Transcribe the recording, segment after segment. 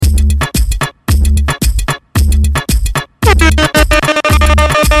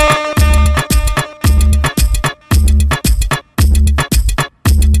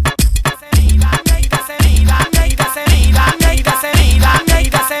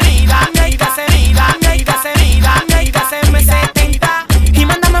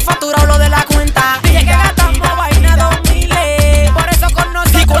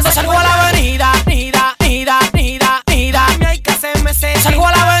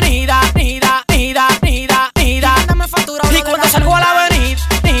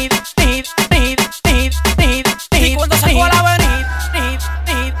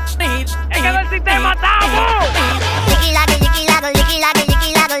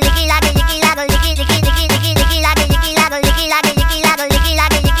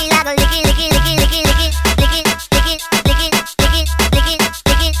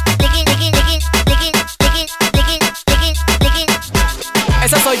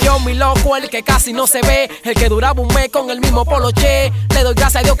yo, mi loco, el que casi no se ve, el que duraba un mes con el mismo poloche. Le doy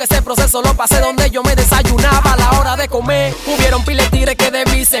gracias a Dios que ese proceso lo pasé donde yo me desayunaba a la hora de comer. Hubieron piles de tigres que de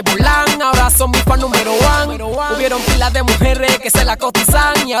mí se burlan, ahora son mis fan número one. Hubieron pilas de mujeres que se la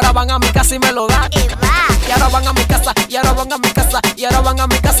cotizan y ahora van a mi casa y me lo dan. Y ahora van a mi casa, y ahora van a mi casa, y ahora van a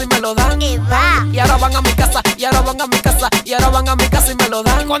mi casa y me lo dan. Y ahora van a mi casa, y ahora van a mi casa, y ahora van a mi casa y me lo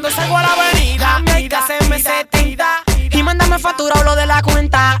dan. Cuando salgo a la avenida, hay que hacerme 70 y mándame factura o lo de la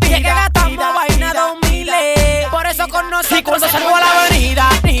cuenta. Y es que gastamos vaina 2000, por eso con nosotros. Y cuando salgo a la avenida,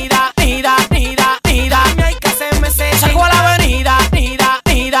 hay que hacerme 70. Salgo a la avenida,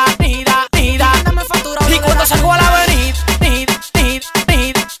 mándame factura o lo de la cuenta. Y cuando salgo a la avenida,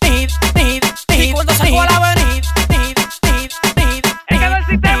 y cuando salgo a la avenida, es que del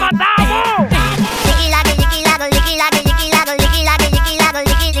sistema estamos.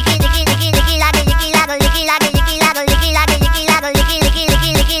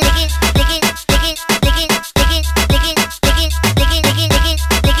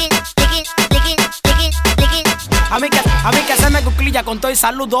 A mí que hacerme cuclilla con todo y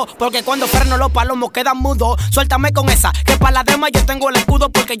saludo, porque cuando freno los palomos quedan mudos. Suéltame con esa, que para la dema yo tengo el escudo,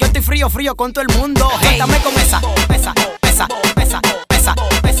 porque yo estoy frío con todo el mundo. Suéltame con esa, pesa.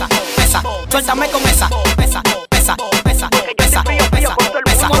 Suéltame con esa, pesa.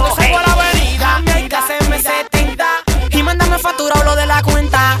 Cuando salgo a la avenida, hay que hacerme 70 y mándame factura o lo de la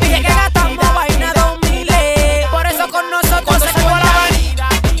cuenta. Y es que gastamos vaina 2000, por eso con nosotros. Cuando salgo a la avenida,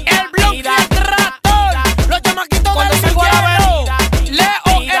 el Blonky, el Tratol, los chamaquitos del cielo,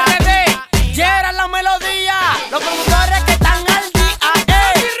 Leo RD, Yera la melodía, los productores que están al día,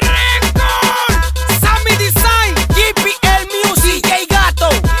 Record, Sammy Design, GPL Music, DJ Gato,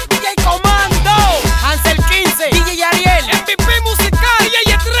 DJ Comando, Ansel 15, DJ Ariel, MVP musical, DJ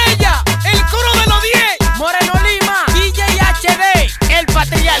Estrella, el coro de los 10, Moreno Lima, DJ HD, el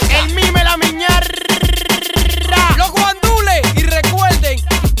Patriarca, el Mime la Miñarra, los Guandules, y recuerden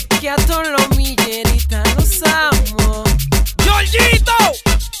que a todos los